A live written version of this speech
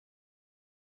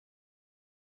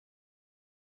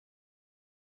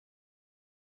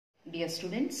Dear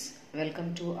students,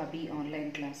 welcome to Abhi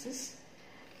online classes.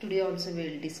 Today also we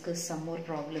will discuss some more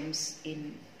problems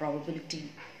in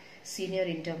probability senior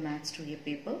inter Maths-llA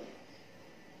paper.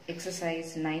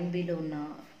 Exercise 9B lo ఉన్న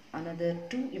another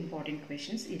two important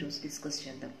questions ఈ రోజు discuss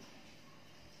చేద్దాం.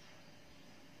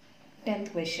 10th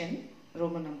question,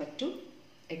 Roman number 2,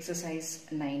 exercise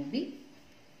 9B.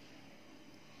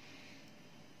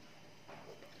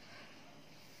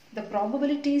 The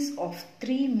probabilities of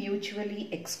three mutually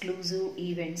exclusive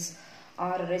events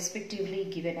are respectively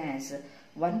given as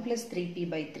 1 plus 3p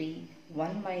by 3,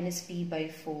 1 minus p by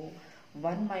 4,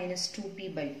 1 minus 2p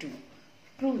by 2.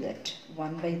 Prove that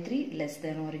 1 by 3 less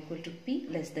than or equal to p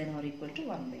less than or equal to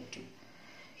 1 by 2.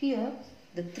 Here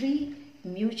the three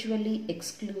mutually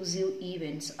exclusive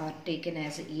events are taken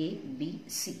as A, B,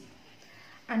 C.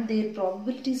 And their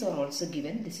probabilities are also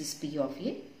given. This is P of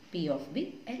A, P of B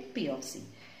and P of C.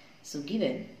 So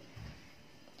given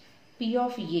P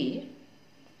of A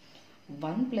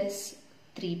 1 plus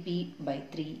 3p by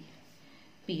 3,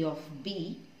 P of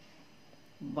B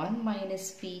 1 minus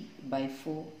p by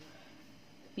 4,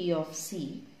 P of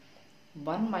C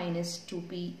 1 minus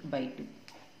 2p by 2.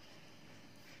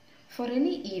 For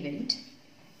any event,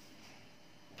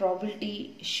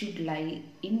 probability should lie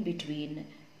in between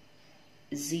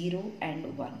 0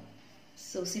 and 1.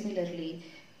 So similarly,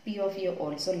 P of A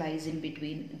also lies in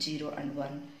between 0 and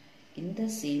 1. In the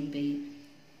same way,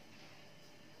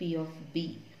 P of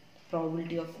B,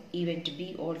 probability of event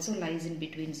B also lies in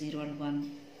between 0 and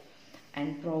 1.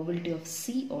 And probability of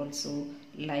C also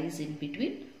lies in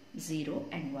between 0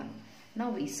 and 1.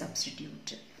 Now we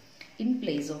substitute. In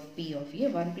place of P of A,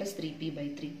 1 plus 3p by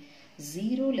 3,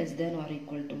 0 less than or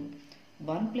equal to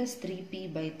 1 plus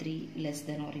 3p by 3 less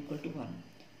than or equal to 1.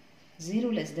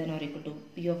 0 less than or equal to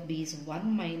P of B is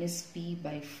 1 minus p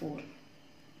by 4.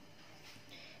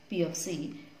 P of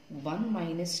C 1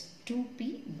 minus 2p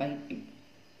by 2.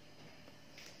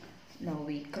 Now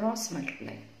we cross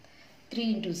multiply.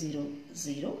 3 into 0,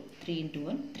 0. 3 into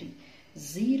 1, 3.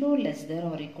 0 less than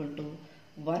or equal to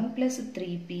 1 plus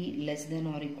 3p less than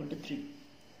or equal to 3.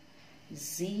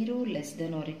 0 less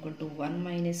than or equal to 1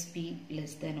 minus p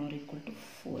less than or equal to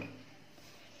 4.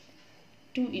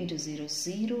 2 into 0,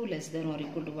 0 less than or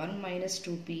equal to 1 minus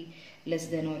 2p less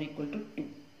than or equal to 2.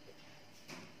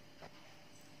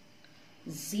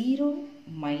 0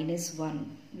 minus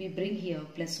 1, we bring here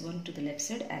plus 1 to the left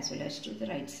side as well as to the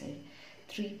right side.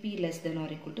 3p less than or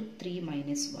equal to 3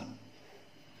 minus 1.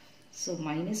 So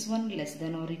minus 1 less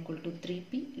than or equal to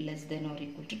 3p less than or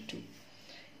equal to 2.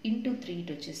 Into 3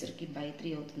 to వచ్చేసరికి by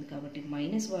 3 అవుతుంది కాబట్టి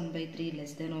minus 1 by 3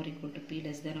 less than or equal to p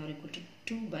less than or equal to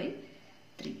 2 by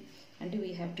 3. And we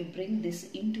have to bring this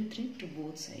into 3 to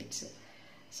both sides.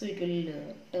 So it will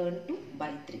turn to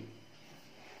by 3.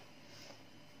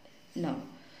 Now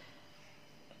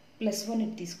plus 1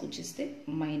 it తీసుకొచ్చేస్తే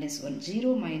minus 1.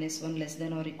 0 minus 1 less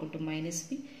than or equal to minus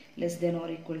p less than or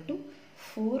equal to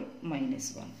 4 minus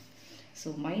 1.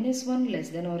 So minus 1 less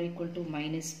than or equal to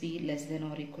minus p less than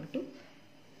or equal to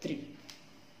 3.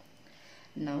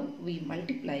 Now we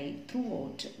multiply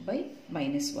throughout by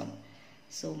minus 1.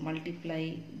 So multiply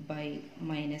by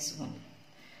minus 1.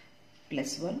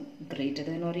 Plus 1 greater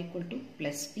than or equal to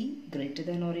plus p greater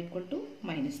than or equal to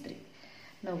minus 3.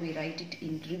 Now we write it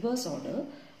in reverse order.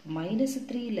 Minus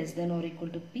 3 less than or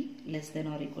equal to p less than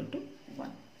or equal to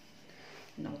 1.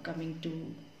 Now coming to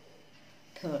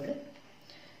third.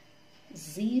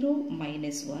 0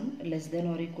 minus 1 less than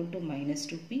or equal to minus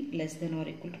 2p less than or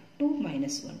equal to 2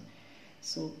 minus 1.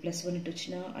 So plus 1 ఇటు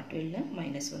వచ్చిన అటు వెళ్ళిన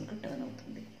minus 1 కు turn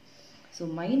అవుతుంది. So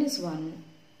minus 1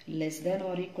 less than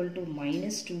or equal to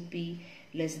minus 2p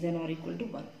less than or equal to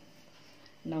 1.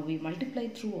 Now we multiply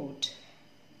throughout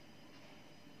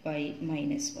by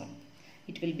minus 1.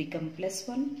 It will become plus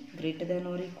 1 greater than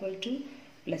or equal to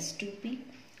plus 2p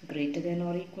greater than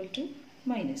or equal to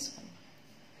minus 1.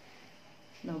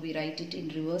 Now we write it in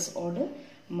reverse order.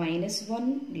 Minus 1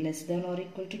 less than or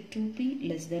equal to 2p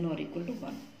less than or equal to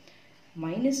 1.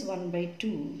 Minus 1 by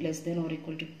 2 less than or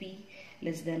equal to p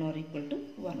less than or equal to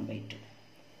 1 by 2.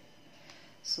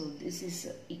 So this is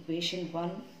equation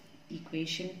 1,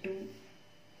 equation 2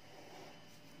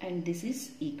 and this is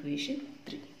equation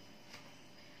 3.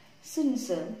 Since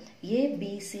A,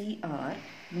 B, C are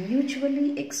mutually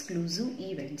exclusive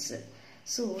events,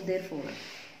 so therefore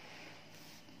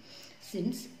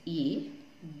since A,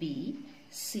 B,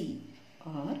 C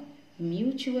are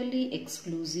mutually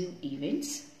exclusive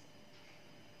events,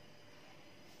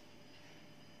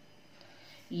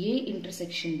 A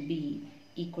intersection B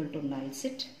equal to null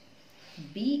set,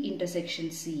 B intersection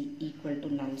C equal to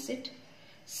null set,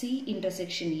 C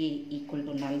intersection A equal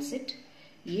to null set,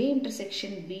 A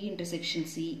intersection B intersection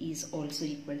C is also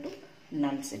equal to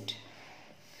null set.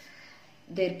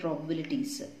 Their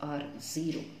probabilities are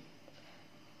 0.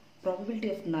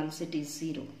 Probability of null set is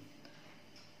 0.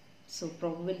 So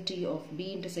probability of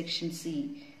B intersection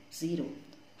C 0.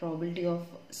 Probability of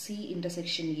C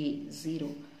intersection A 0.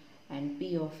 And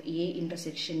P of A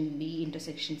intersection B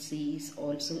intersection C is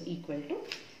also equal to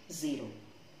 0.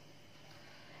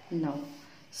 Now,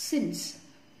 since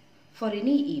for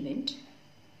any event,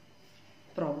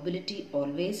 probability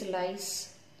always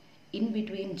lies in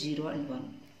between 0 and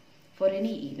 1. For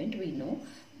any event, we know,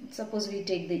 suppose we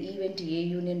take the event A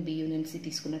union B union C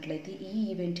తీసుకున్నట్లయితే ఈ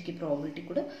event కి probability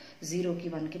కూడా 0 కి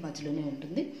 1 కి మధ్యలోనే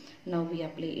ఉంటుంది. Now we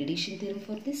apply addition theorem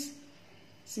for this.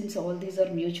 Since all these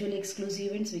are mutually exclusive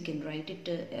events, we can write it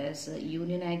as a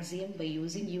union axiom. By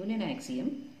using union axiom,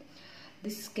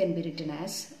 this can be written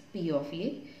as P of A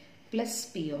plus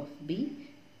P of B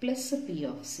plus P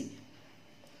of C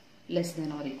less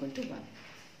than or equal to 1.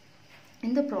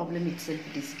 In the problem itself,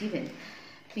 it is given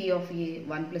P of A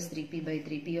 1 plus 3P by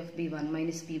 3, P of B 1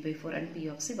 minus P by 4 and P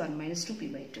of C 1 minus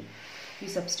 2P by 2. We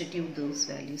substitute those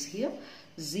values here.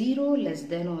 0 less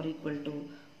than or equal to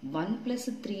 1 plus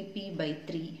 3P by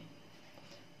 3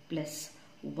 plus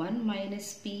 1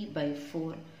 minus P by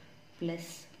 4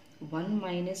 plus 1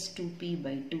 minus 2P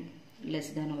by 2 less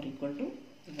than or equal to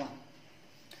 1.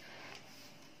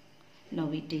 Now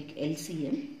we take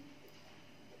LCM.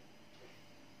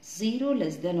 0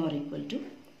 less than or equal to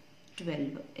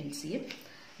 12 LCM.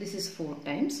 This is 4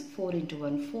 times 4 into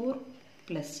 1 4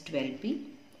 plus 12P.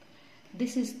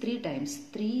 This is 3 times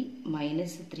 3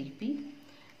 minus 3P.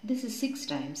 This is 6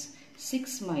 times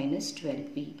 6 minus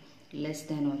 12P less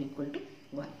than or equal to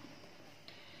 1.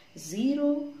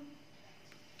 0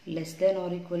 less than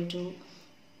or equal to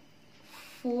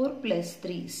 4 plus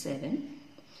 3 7.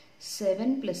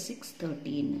 7 plus 6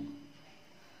 13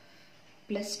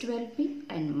 plus 12P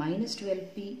and minus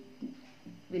 12P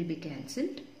will be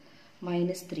cancelled.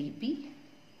 Minus 3P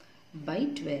by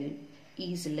 12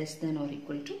 is less than or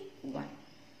equal to 1.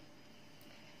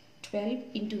 12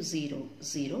 into 0,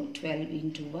 0, 12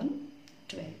 into 1,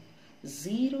 12.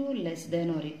 0 less than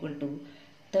or equal to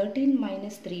 13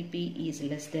 minus 3P is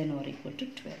less than or equal to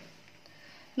 12.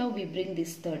 Now we bring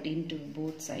this 13 to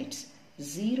both sides.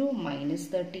 0 minus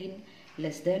 13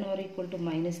 less than or equal to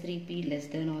minus 3P less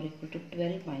than or equal to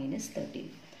 12 minus 13.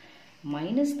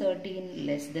 Minus 13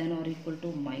 less than or equal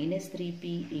to minus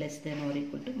 3P less than or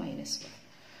equal to minus 1.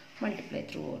 Multiply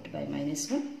throughout by minus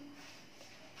 1.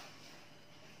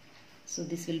 So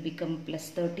this will become plus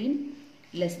 13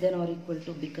 less than or equal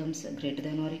to becomes greater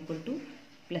than or equal to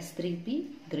plus 3P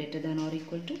greater than or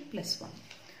equal to plus 1.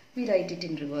 We write it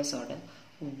in reverse order.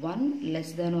 1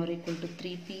 less than or equal to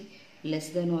 3P less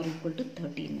than or equal to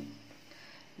 13.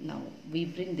 Now we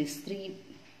bring this 3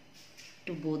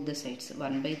 to both the sides.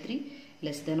 1 by 3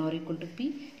 less than or equal to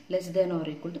P less than or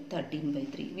equal to 13 by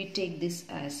 3. We take this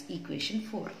as equation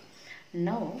 4.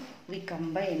 Now we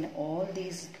combine all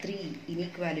these 3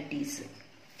 inequalities.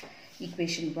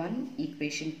 Equation 1,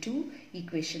 equation 2,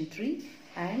 equation 3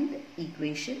 and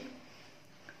equation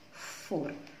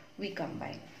 4. We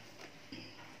combine.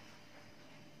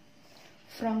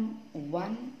 From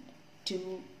 1,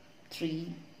 2,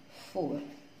 3, 4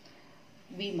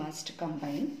 we must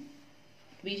combine.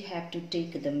 We have to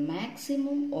take the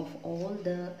maximum of all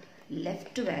the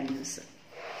left values.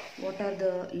 What are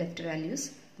the left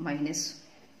values? Minus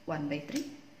 1 by 3,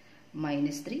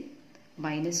 minus 3,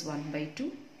 minus 1 by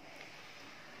 2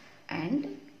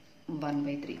 and 1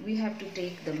 by 3. We have to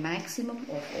take the maximum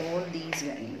of all these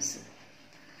values.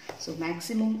 So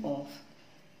maximum of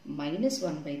minus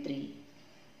 1 by 3,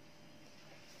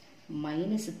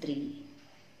 minus 3,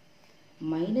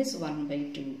 minus 1 by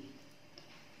 2,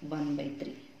 1 by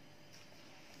 3.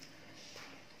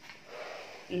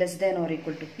 Less than or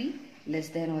equal to P, less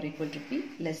than or equal to P,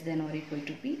 less than or equal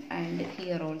to P and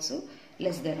here also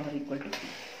less than or equal to P.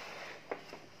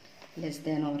 Less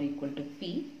than or equal to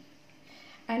P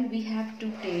and we have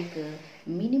to take a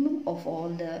minimum of all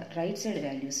the right side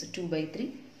values. 2 by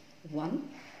 3, 1,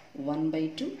 1 by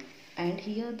 2 and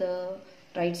here the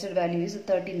right side value is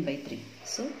 13 by 3.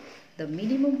 So the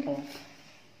minimum of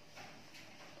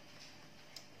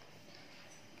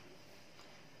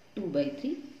 2 by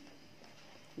 3,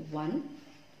 1,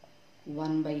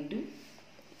 1 by 2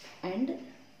 and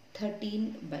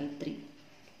 13 by 3.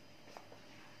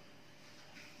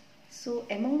 So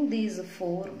among these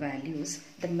 4 values,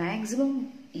 the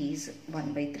maximum is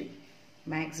 1 by 3.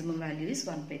 Maximum value is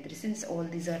 1 by 3. Since all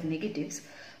these are negatives,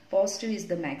 positive is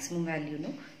the maximum value,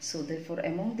 no? So therefore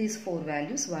among these 4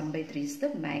 values, 1 by 3 is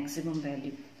the maximum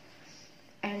value.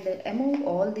 and among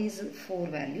all these 4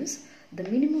 values, the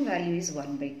minimum value is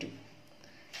 1 by 2.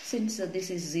 Since this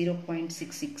is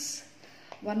 0.66,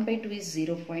 1 by 2 is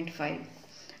 0.5,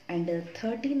 and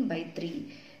 13 by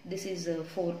 3, this is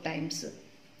 4 times,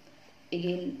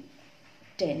 again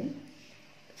 10,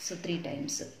 so 3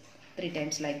 times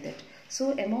like that. So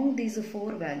among these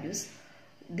 4 values,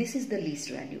 this is the least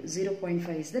value. 0.5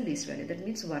 is the least value. That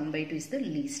means 1 by 2 is the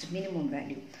least minimum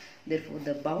value. Therefore,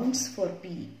 the bounds for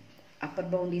P, upper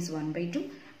bound is 1 by 2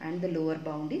 and the lower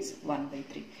bound is 1 by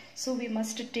 3. So we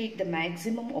must take the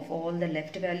maximum of all the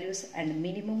left values and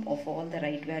minimum of all the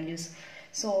right values.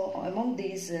 So among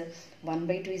these 1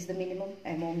 by 2 is the minimum.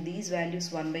 Among these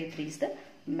values 1 by 3 is the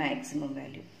maximum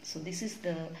value. So this is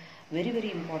the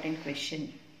very important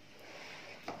question.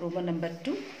 Roman number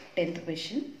 2, 10th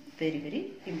question. Very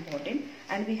important,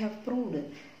 and we have proved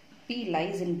P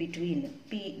lies in between.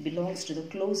 P belongs to the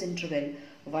closed interval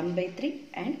 1 by 3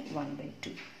 and 1 by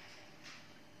 2.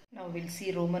 Now we'll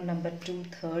see Roman number 2,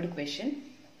 3rd question.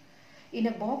 In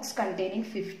a box containing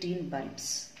 15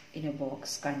 bulbs,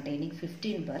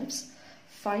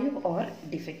 5 are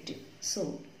defective.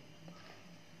 So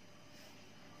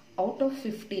out of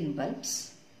 15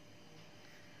 bulbs,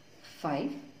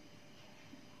 5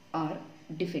 are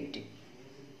defective.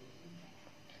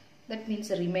 That means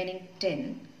the remaining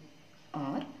 10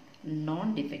 are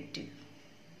non-defective.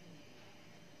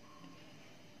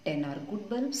 10 are good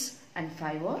bulbs and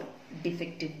 5 are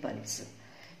defective bulbs.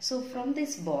 So from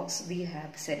this box we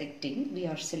are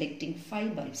selecting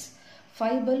 5 bulbs.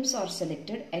 5 bulbs are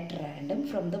selected at random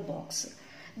from the box.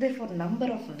 Therefore, number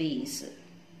of ways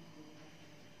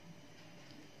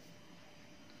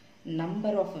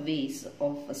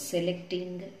of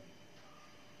selecting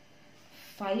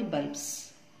 5 bulbs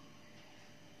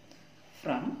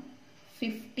from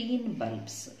 15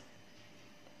 bulbs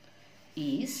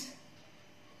is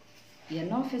n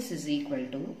of s is equal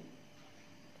to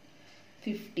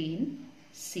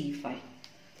 15C5.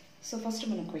 So first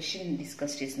మనం question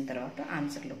discuss చేసిన తర్వాత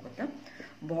ఆన్సర్లోకి వద్దాం.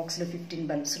 బాక్స్లో 15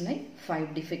 bulbs ఉన్నాయి, 5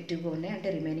 డిఫెక్టివ్గా ఉన్నాయి, అంటే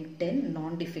remaining 10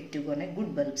 non డిఫెక్టివ్గా ఉన్నాయి,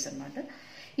 good bulbs అన్నమాట.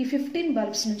 ఈ 15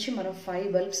 బల్బ్స్ నుంచి మనం 5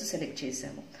 బల్బ్స్ సెలెక్ట్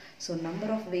చేసాము. So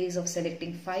number of ways of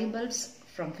selecting 5 bulbs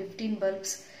from 15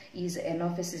 bulbs is n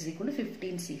of s is equal to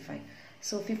 15C5.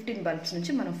 So 15 bulbs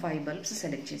నుంచి మనం 5 bulbs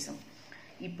సెలెక్ట్ చేసాం.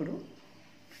 ఇప్పుడు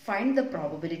find the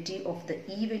probability of the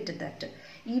event that,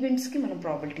 ఈవెంట్స్కి మనం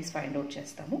probabilities find out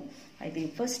చేస్తాము. అయితే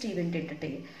first event ఏంటంటే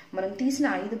మనం తీసిన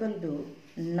 5 bulb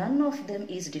none of them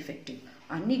is defective,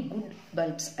 అన్ని గుడ్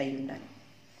బల్బ్స్ అయి ఉండాలి.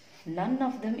 None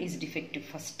of them is defective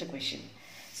first question.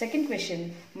 Second question,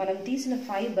 మనం తీసిన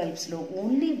 5 బల్బ్స్లో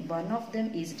only 1 of them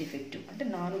is defective, అంటే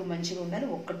 4 మంచిగా ఉండాలి,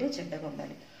 ఒక్కటే చెడ్డగా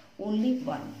ఉండాలి. Only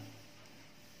 1.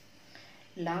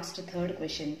 Last third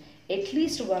question, at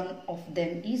least 1 of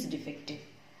them is defective.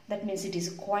 That means it is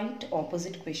quite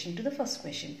opposite question to the first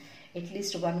question. At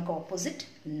least 1 opposite,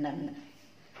 none.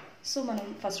 So మనం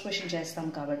first question చేస్తాం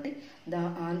కాబట్టి దా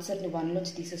ఆన్సర్ని 1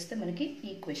 నుంచి తీసేస్తే మనకి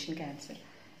ఈ క్వశ్చన్కి ఆన్సర్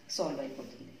సాల్వ్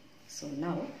అయిపోతుంది. సో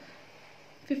నౌ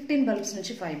 15 బల్బ్స్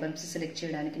నుంచి 5 బల్బ్స్ సెలెక్ట్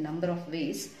చేయడానికి number of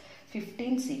ways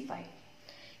 15C5.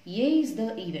 A is the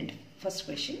event. First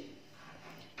question,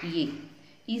 A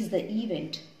is the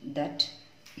event that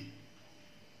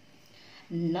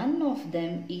none of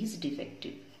them is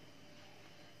defective.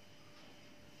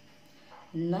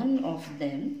 None of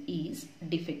them is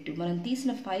defective. మనం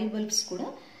తీసిన 5 bulbs కూడా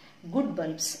good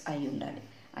bulbs అయి ఉండాలి.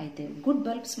 అయితే good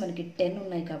bulbs మనకి 10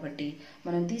 ఉన్నాయి కాబట్టి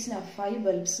మనం తీసిన 5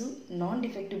 బల్బ్స్ నాన్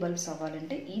డిఫెక్టివ్ బల్బ్స్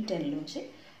అవ్వాలంటే ఈ 10 నుంచే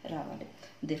రావాలి.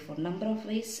 Therefore, number of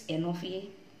ways n of A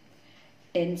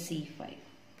 10C5.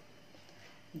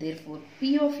 Therefore, P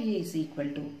of A is equal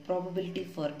to probability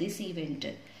for this event.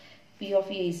 P of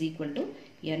A is equal to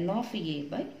n of A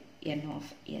by n of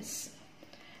S.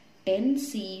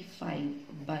 10C5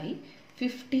 by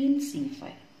 15C5.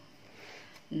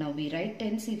 Now we write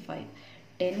 10C5.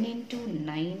 10 into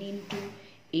 9 into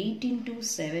 8 into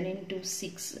 7 into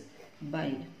 6 by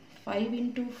 5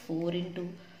 into 4 into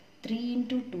 3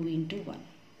 into 2 into 1.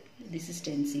 This is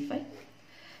 10C5.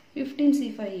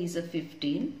 15C5 is a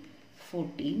 15.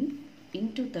 14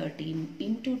 into 13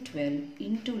 into 12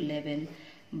 into 11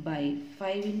 by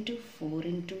 5 into 4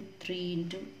 into 3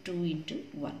 into 2 into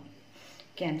 1.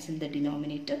 Cancel the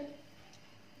denominator.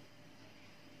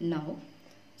 Now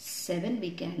 7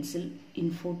 we cancel in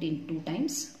 14 2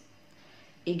 times.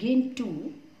 Again 2,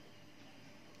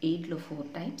 8 lo 4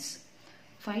 times.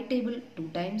 5 table 2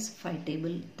 times, 5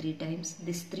 table 3 times.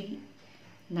 This 3,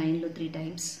 9 lo 3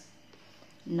 times.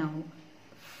 Now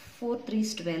 4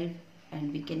 3s 12. And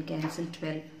we can cancel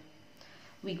 12.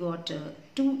 We got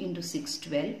 2 into 6,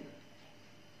 12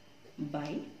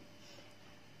 by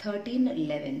 13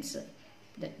 11s.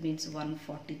 That means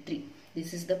 143.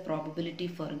 This is the probability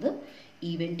for the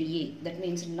event A. That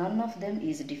means none of them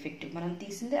is defective. మనం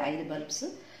తీసిందే 5 bulbs.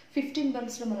 15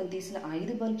 bulbs లో మనం తీసిన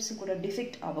 5 bulbs కూడా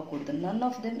defect అవ్వకూడదు. None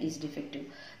of them is defective.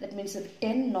 That means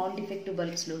 10 non-defective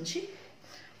bulbs లోంచి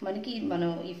మనకి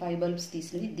మనం ఈ 5 bulbs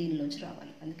తీసినవి దీనిలోంచి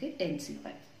రావాలి. అందుకే 10C5.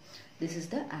 This is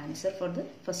the answer for the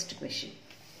first question.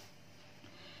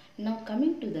 Now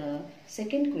coming to the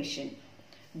second question.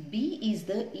 B is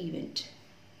the event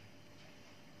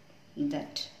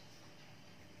that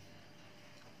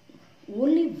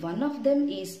only one of them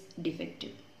is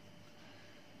defective.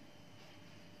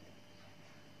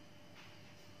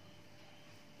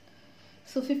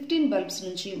 So 15 bulbs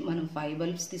నుంచి మనం 5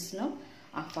 bulbs తీస్తున్నాం.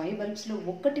 ఆ 5 bulbs లో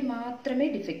ఒకటి మాత్రమే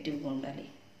డిఫెక్టివ్గా ఉండాలి.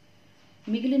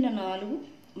 మిగిలిన 4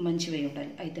 మంచివి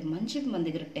ఉండాలి. అయితే మంచివి మన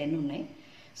దగ్గర 10 ఉన్నాయి.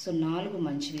 సో 4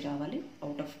 మంచివి రావాలి.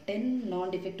 Out of 10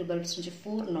 non defective bulbs నుంచి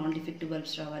 4 నాన్ డిఫెక్టివ్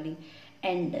బల్బ్స్ రావాలి.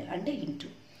 అండ్ అంటే ఇంటూ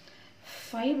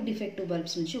 5 defective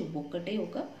bulbs నుంచి ఒకటే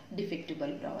ఒక defective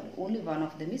bulb రావాలి. Only one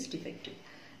of them is defective.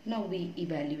 Now we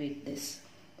evaluate this.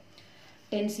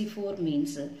 10C4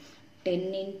 means 10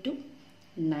 into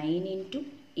 9 into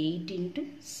 8 into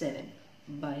 7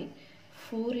 by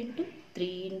 4 into 3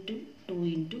 into 2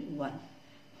 into 1.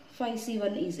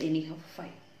 5C1 is anyhow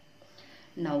 5.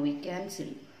 Now we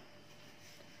cancel.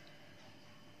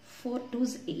 4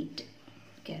 2's 8.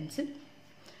 Cancel.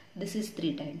 This is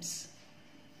 3 times.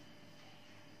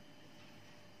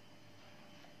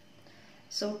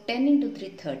 So 10 into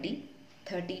 3 30,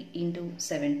 30 into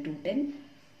 7 210,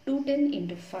 210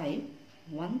 into 5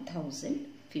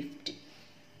 1050.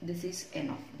 This is n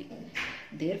of b.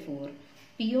 Therefore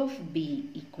p of b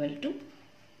equal to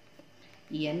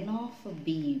n of b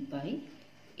by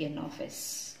n of s.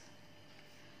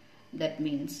 That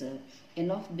means n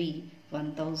of b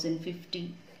 1050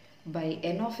 by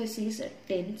n of s is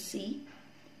 10c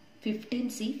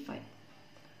 15c 5.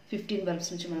 15 bulbs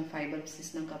నుంచి మనం 5 bulbs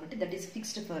తీస్తున్నాం కాబట్టి that is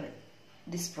fixed for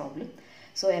this problem.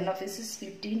 So n of s is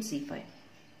 15c5.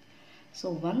 So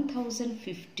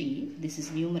 1050, this is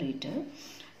numerator,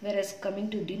 whereas coming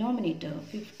to denominator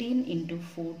 15 into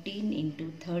 14 into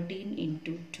 13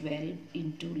 into 12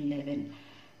 into 11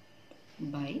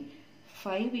 by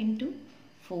 5 into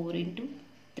 4 into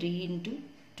 3 into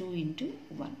 2 into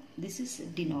 1. This is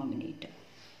denominator.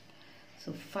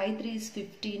 So 5 3 is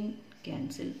 15,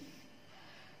 cancel.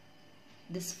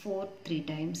 This 4 3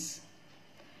 times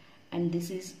and this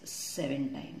is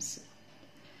 7 times.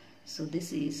 So this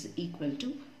is equal to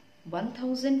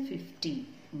 1050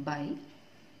 by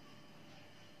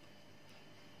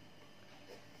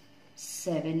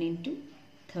 7 into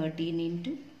 13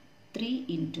 into 3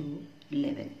 into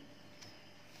 11.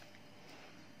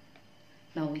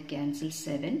 Now we cancel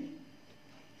 7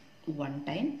 1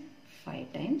 time,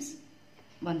 5 times,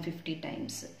 150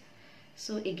 times.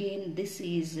 So again this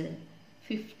is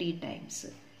 50 times.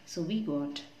 So we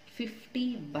got 50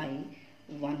 by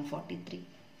 143.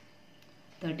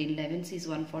 13 11 is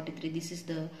 143. This is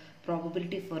the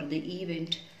probability for the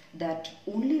event that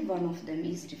only one of them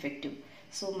is defective.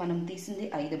 So మనం తీసింది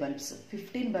 5 bulbs.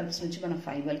 15 bulbs నుంచి మనం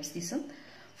 5 bulbs తీసాం.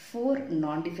 4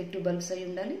 non defective bulbs అయి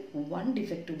ఉండాలి. 1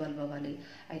 defective bulb అవ్వాలి.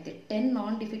 అయితే 10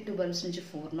 non defective bulbs నుంచి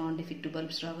 4 నాన్ డిఫెక్టివ్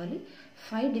బల్బ్స్ రావాలి.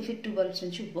 5 డిఫెక్టివ్ బల్బ్స్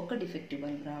నుంచి 1 డిఫెక్టివ్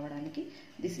బల్బ్ రావడానికి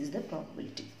దిస్ ఈస్ ద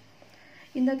ప్రాబబిలిటీ.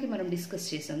 ఇందాక మనం డిస్కస్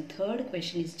చేసాం. Third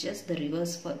question is just the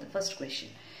reverse for the first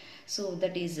question. So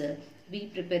that is we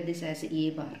prepare this as A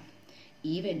bar.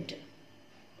 Event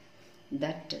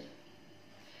that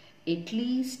at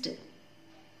least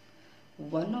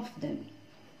one of them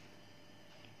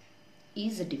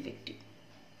is defective.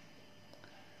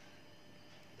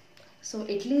 So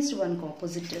at least one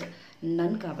opposite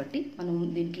none kabatti manam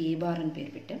deeniki A bar అని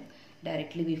పేరు పెట్టాం.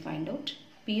 Directly we find out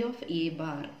P of A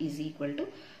bar is equal to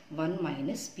 1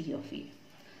 minus P of A.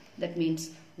 That means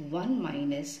 1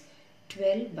 minus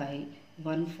 12 by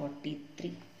 143.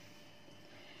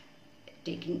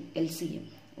 Taking LCM,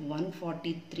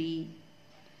 143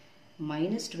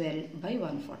 minus 12 by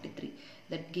 143.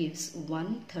 That gives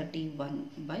 131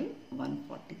 by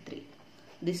 143.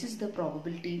 This is the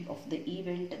probability of the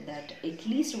event that at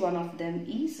least one of them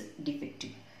is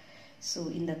defective. So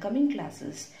in the coming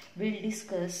classes, we'll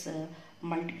discuss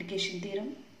multiplication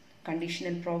theorem,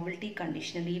 conditional probability,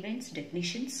 conditional events,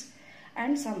 definitions,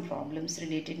 and some problems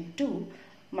relating to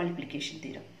multiplication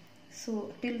theorem. So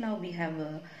till now we have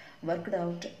worked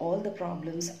out all the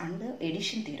problems under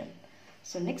addition theorem.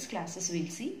 So next classes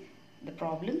we'll see the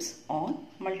problems on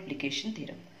multiplication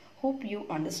theorem. Hope you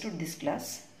understood this class.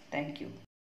 Thank you.